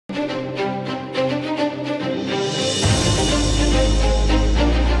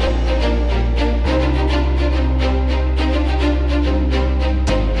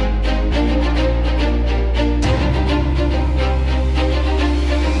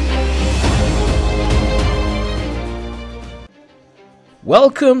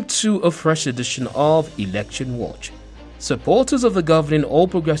Welcome to a fresh edition of Election Watch. Supporters of the governing All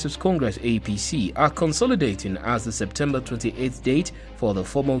Progressives Congress APC are consolidating as the September 28th date for the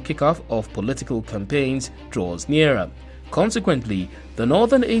formal kickoff of political campaigns draws nearer. Consequently, the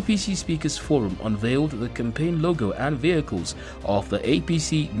Northern APC Speakers Forum unveiled the campaign logo and vehicles of the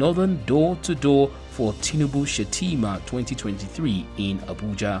APC Northern Door-to-Door for Tinubu Shetima 2023 in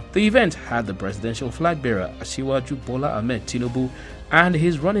Abuja. The event had the presidential flag bearer Asiwaju Bola Ahmed Tinubu and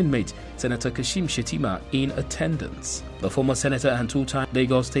his running mate Senator Kashim Shetima in attendance. The former senator and two-time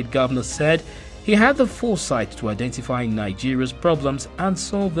Lagos State Governor said he had the foresight to identify Nigeria's problems and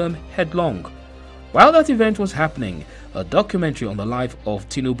solve them headlong. While that event was happening, a documentary on the life of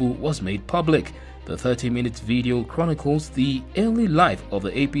Tinubu was made public. The 30-minute video chronicles the early life of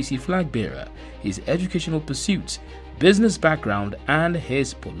the APC flag bearer, his educational pursuits, business background, and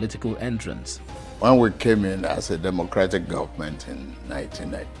his political entrance. When we came in as a democratic government in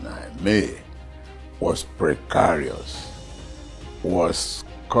 1999, May was precarious, was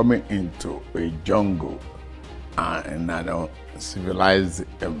coming into a jungle and an uncivilized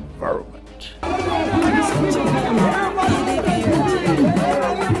environment.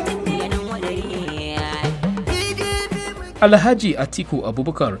 Alhaji Atiku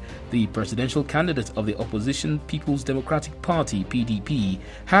Abubakar, the presidential candidate of the opposition People's Democratic Party (PDP),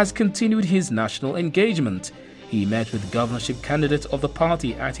 has continued his national engagement. He met with governorship candidates of the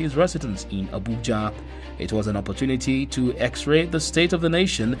party at his residence in Abuja. It was an opportunity to x-ray the state of the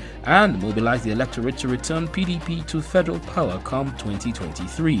nation and mobilize the electorate to return PDP to federal power come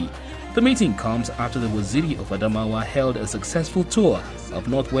 2023. The meeting comes after the Waziri of Adamawa held a successful tour of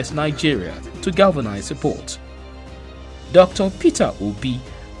northwest Nigeria to galvanize support. Dr. Peter Obi,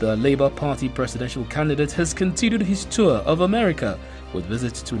 the Labour Party presidential candidate, has continued his tour of America with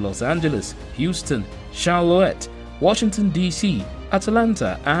visits to Los Angeles, Houston, Charlotte, Washington, D.C.,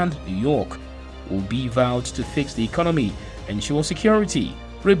 Atlanta, and New York. Obi vowed to fix the economy, ensure security,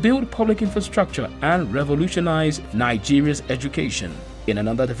 rebuild public infrastructure, and revolutionize Nigeria's education. In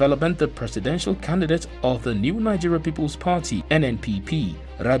another development, the presidential candidate of the New Nigeria People's Party (NNPP),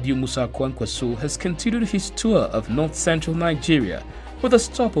 Rabiu Musa Kwankwaso, has continued his tour of north-central Nigeria with a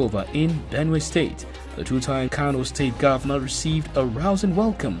stopover in Benue State. The two-time Kano State Governor received a rousing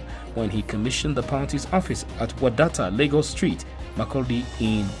welcome when he commissioned the party's office at Wadata, Lagos Street, Makurdi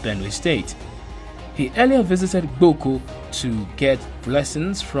in Benue State. He earlier visited Boko to get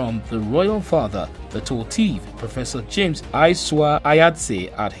blessings from the royal father, the Totiv, Professor James Aiswa Ayadse,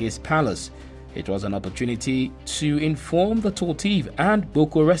 at his palace. It was an opportunity to inform the Totiv and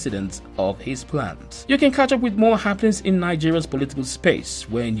Boko residents of his plans. You can catch up with more happenings in Nigeria's political space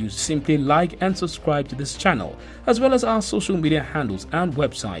when you simply like and subscribe to this channel, as well as our social media handles and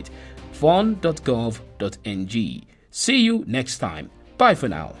website, von.gov.ng. See you next time. Bye for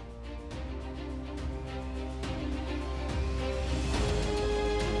now.